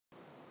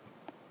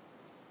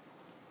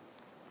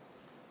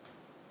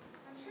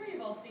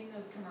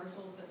those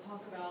commercials that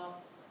talk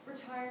about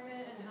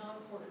retirement and how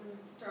important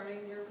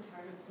starting your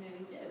retirement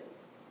planning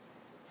is.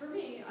 For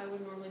me, I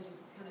would normally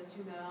just kind of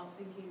tune that out,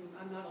 thinking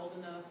I'm not old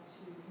enough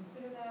to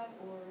consider that,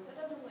 or that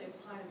doesn't really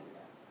apply to me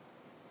yet.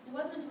 It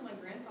wasn't until my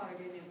grandfather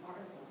gave me an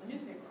article, a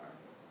newspaper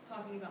article,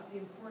 talking about the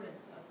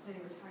importance of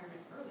planning retirement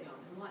early on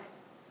in life.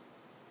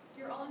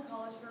 You're all in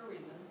college for a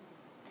reason.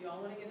 You all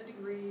want to get a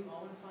degree, you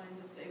all want to find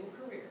a stable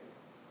career.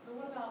 But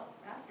what about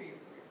after your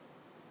career?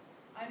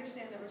 I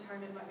understand that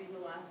retirement might be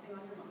the last thing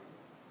on your mind.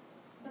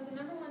 But the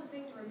number one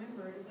thing to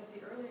remember is that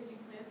the earlier you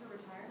plan for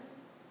retirement,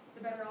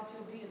 the better off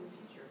you'll be in the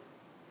future.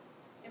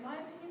 In my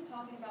opinion,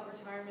 talking about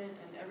retirement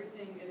and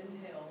everything it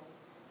entails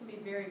can be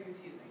very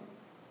confusing.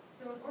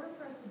 So in order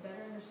for us to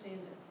better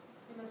understand it,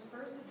 we must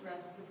first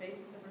address the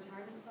basis of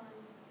retirement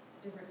funds,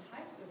 different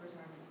types of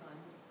retirement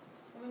funds,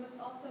 and we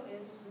must also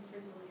answer some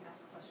frequently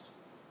asked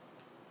questions.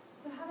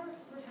 So how do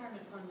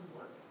retirement funds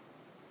work?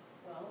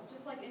 Well,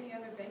 just like any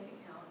other bank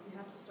account, you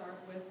have to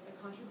start with a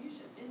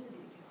contribution into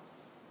the account.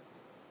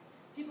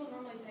 People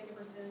normally take a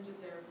percentage of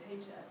their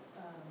paycheck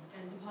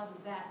and deposit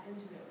that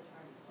into their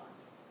retirement fund.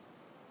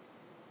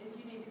 If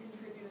you need to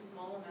contribute a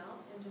small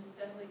amount and just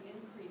steadily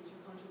increase your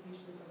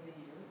contributions over the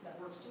years, that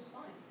works just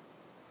fine.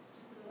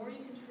 Just the more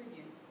you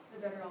contribute,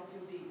 the better off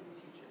you'll be in the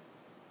future.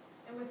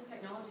 And with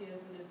technology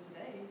as it is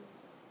today,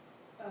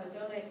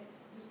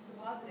 just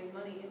depositing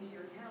money into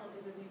your account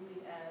is as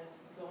easy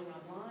as going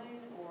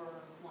online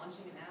or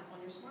launching an app on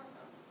your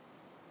smartphone.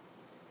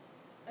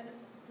 And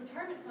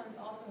retirement funds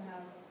also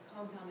have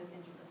compounded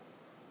interest.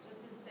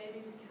 Just as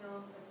savings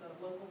accounts at the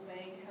local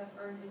bank have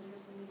earned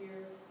interest in the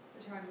year,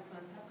 retirement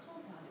funds have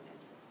compounded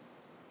interest.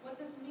 What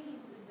this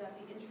means is that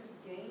the interest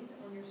gained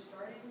on your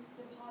starting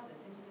deposit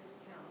into this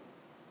account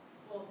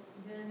will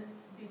then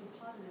be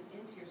deposited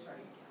into your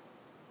starting account.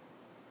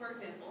 For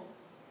example,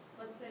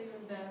 let's say you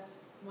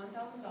invest $1,000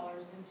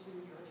 into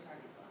your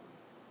retirement fund.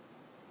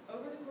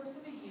 Over the course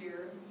of a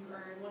year, you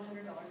earn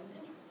 $100 in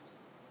interest.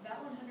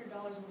 That $100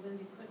 will then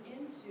be put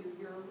into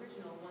your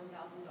original $1,000,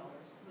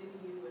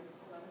 leaving you with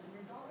 $1,100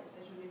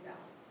 as your new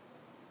balance.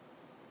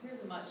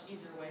 Here's a much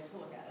easier way to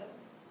look at it.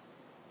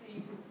 So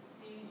you can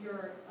see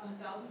your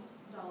 $1,000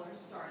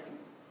 starting,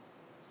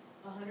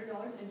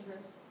 $100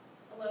 interest,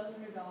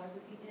 $1,100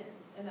 at the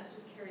end, and that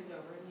just carries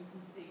over, and you can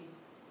see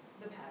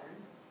the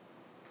pattern.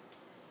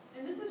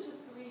 And this is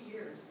just 3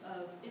 years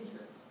of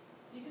interest.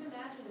 You can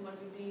imagine what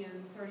it would be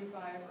in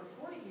 35 or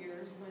 40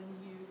 years when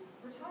you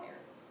retire.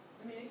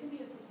 I mean, it can be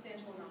a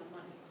substantial amount of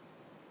money.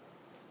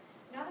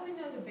 Now that we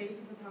know the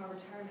basis of how a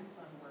retirement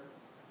fund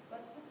works,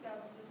 let's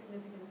discuss the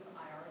significance of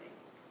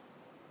IRAs.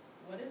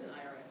 What is an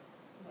IRA?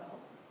 Well,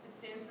 it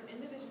stands for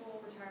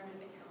Individual Retirement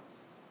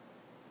Account.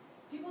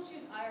 People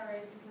choose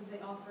IRAs because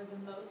they offer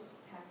the most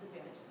tax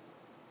advantages.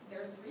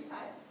 There are 3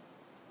 types: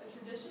 a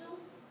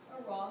traditional, a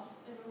Roth,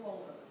 and a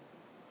rollover.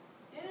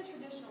 In a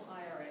traditional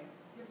IRA,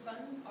 your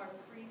funds are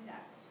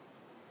pre-taxed.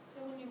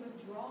 So when you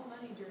withdraw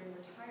money during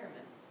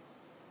retirement,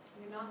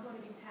 you're not going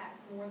to be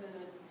taxed more than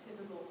a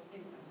typical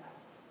income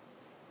tax.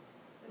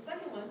 The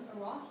second one, a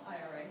Roth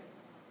IRA,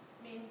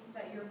 means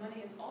that your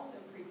money is also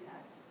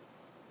pre-taxed,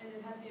 and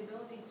it has the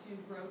ability to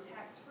grow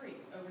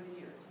tax-free over the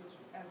years, which,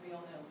 as we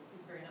all know,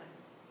 is very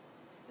nice.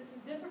 This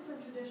is different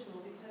from traditional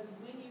because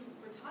when you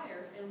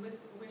retire and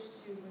wish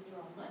to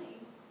withdraw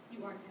money, you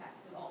aren't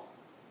taxed at all.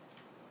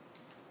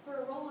 For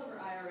a rollover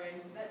IRA,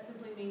 that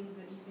simply means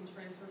that you can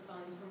transfer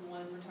funds from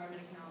one retirement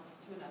account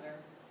to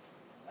another.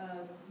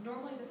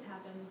 Normally this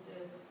happens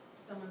if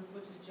someone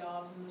switches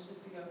jobs and wishes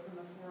to go from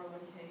a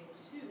 401k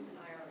to an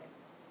IRA.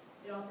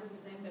 It offers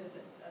the same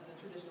benefits as a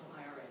traditional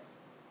IRA.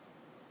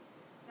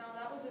 Now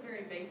that was a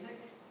very basic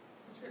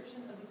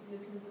description of the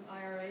significance of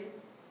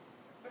IRAs,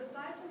 but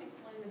aside from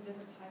explaining the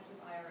different types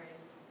of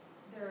IRAs,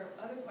 there are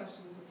other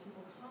questions that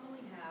people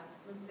commonly have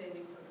when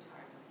saving for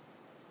retirement.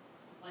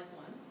 Like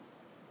one,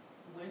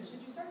 when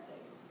should you start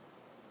saving?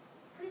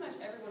 Pretty much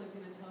everyone is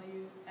going to tell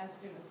you as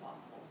soon as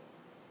possible.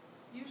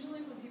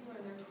 Usually when people are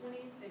in their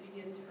 20s, they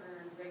begin to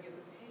earn regular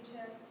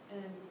paychecks,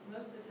 and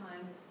most of the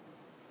time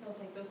they'll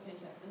take those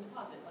paychecks and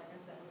deposit, like I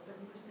said, a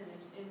certain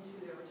percentage into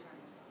their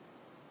retirement fund.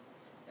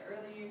 The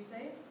earlier you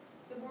save,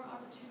 the more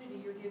opportunity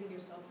you're giving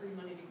yourself for your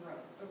money to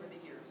grow over the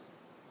years.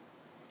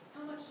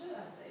 How much should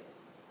I save?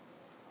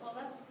 Well,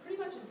 that's pretty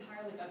much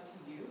entirely up to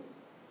you.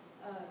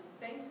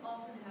 Banks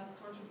often have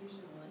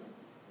contribution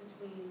limits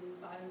between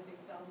 $5,000 and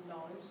 $6,000.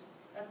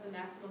 That's the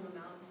maximum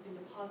amount you can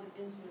deposit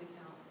into an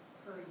account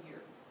per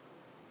year.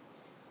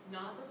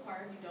 Not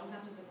required, you don't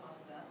have to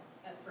deposit that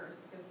at first,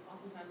 because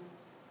oftentimes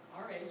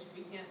our age,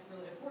 we can't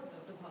really afford to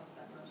deposit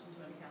that much into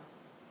an account.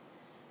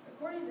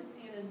 According to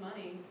CNN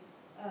Money,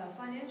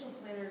 financial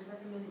planners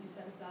recommend that you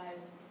set aside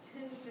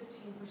 10 to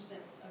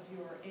 15% of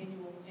your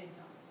annual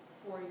income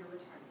for your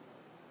retirement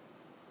fund.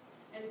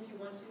 And if you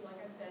want to, like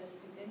I said, you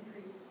can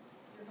increase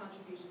your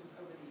contributions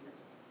over the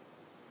years.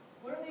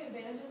 What are the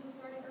advantages of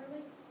starting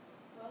early?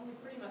 Well, we've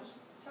pretty much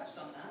touched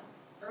on that.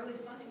 Early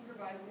funding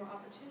provides more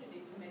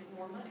opportunity to make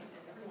more money,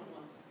 and everyone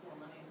wants more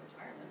money in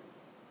retirement.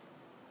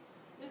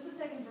 This is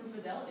taken from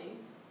Fidelity,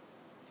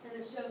 and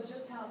it shows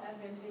just how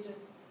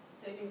advantageous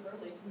saving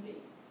early can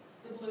be.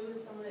 The blue is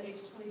someone at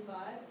age 25,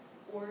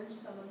 orange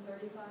someone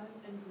 35,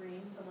 and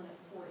green someone at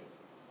 40.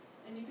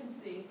 And you can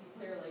see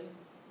clearly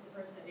the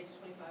person at age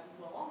 25 is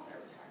well off in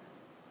retirement.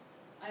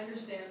 I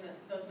understand that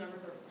those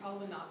numbers are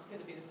probably not going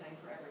to be the same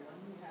for everyone.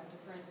 We have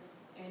different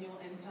annual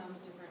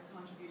incomes, different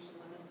contribution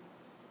limits,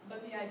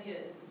 but the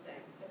idea is the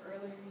same. The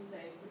earlier you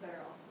save, the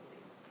better off you'll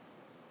be.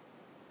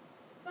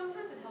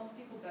 Sometimes it helps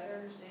people better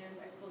understand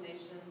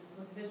explanations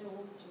with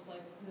visuals, just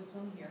like this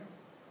one here.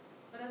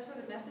 But as for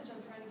the message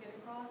I'm trying to get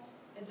across,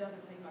 it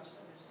doesn't take much to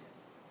understand.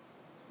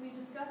 We've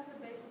discussed the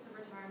basis of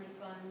retirement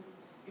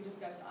funds, we've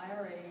discussed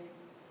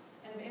IRAs,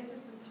 and have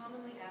answered some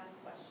commonly asked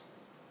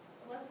questions.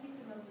 But let's keep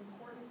the most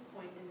important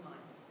point in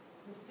mind.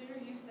 The sooner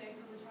you save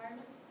for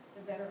retirement,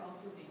 the better off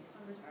you'll be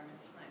come retirement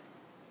time.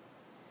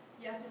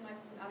 Yes, it might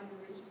seem out of your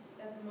reach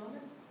at the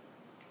moment,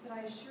 but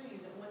I assure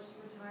you that once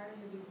you retire,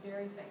 you'll be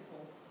very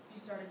thankful you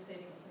started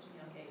saving at such a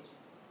young age.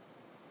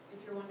 If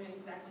you're wondering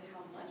exactly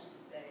how much to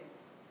save,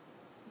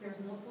 there's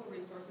multiple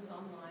resources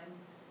online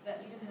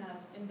that even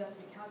have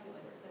investment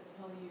calculators that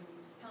tell you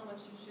how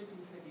much you should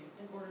contribute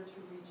in order to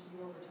reach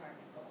your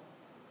retirement goal.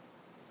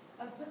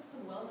 I've put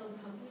some well-known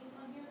companies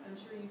on here. I'm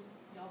sure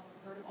y'all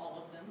have heard of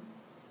all of them.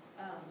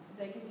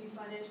 They give you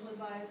financial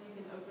advice. You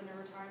can open a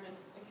retirement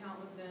account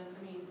with them. I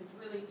mean, it's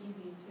really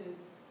easy to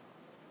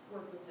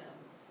work with them.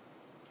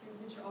 And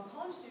since you're all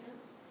college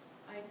students,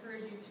 I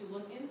encourage you to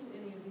look into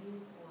any of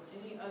these or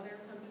any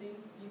other company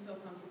you feel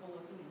comfortable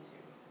looking into.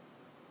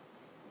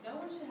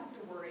 No one should have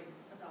to worry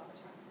about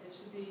retirement. It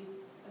should be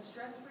a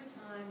stress-free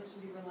time. It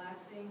should be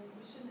relaxing.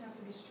 We shouldn't have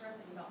to be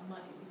stressing about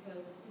money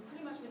because we've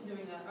pretty much been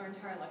doing that our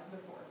entire life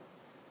before.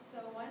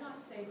 So why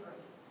not save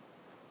early?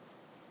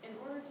 In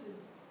order to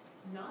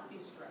not be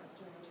stressed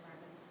during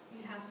retirement,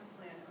 you have to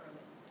plan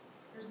early.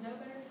 There's no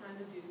better time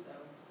to do so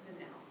than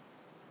now.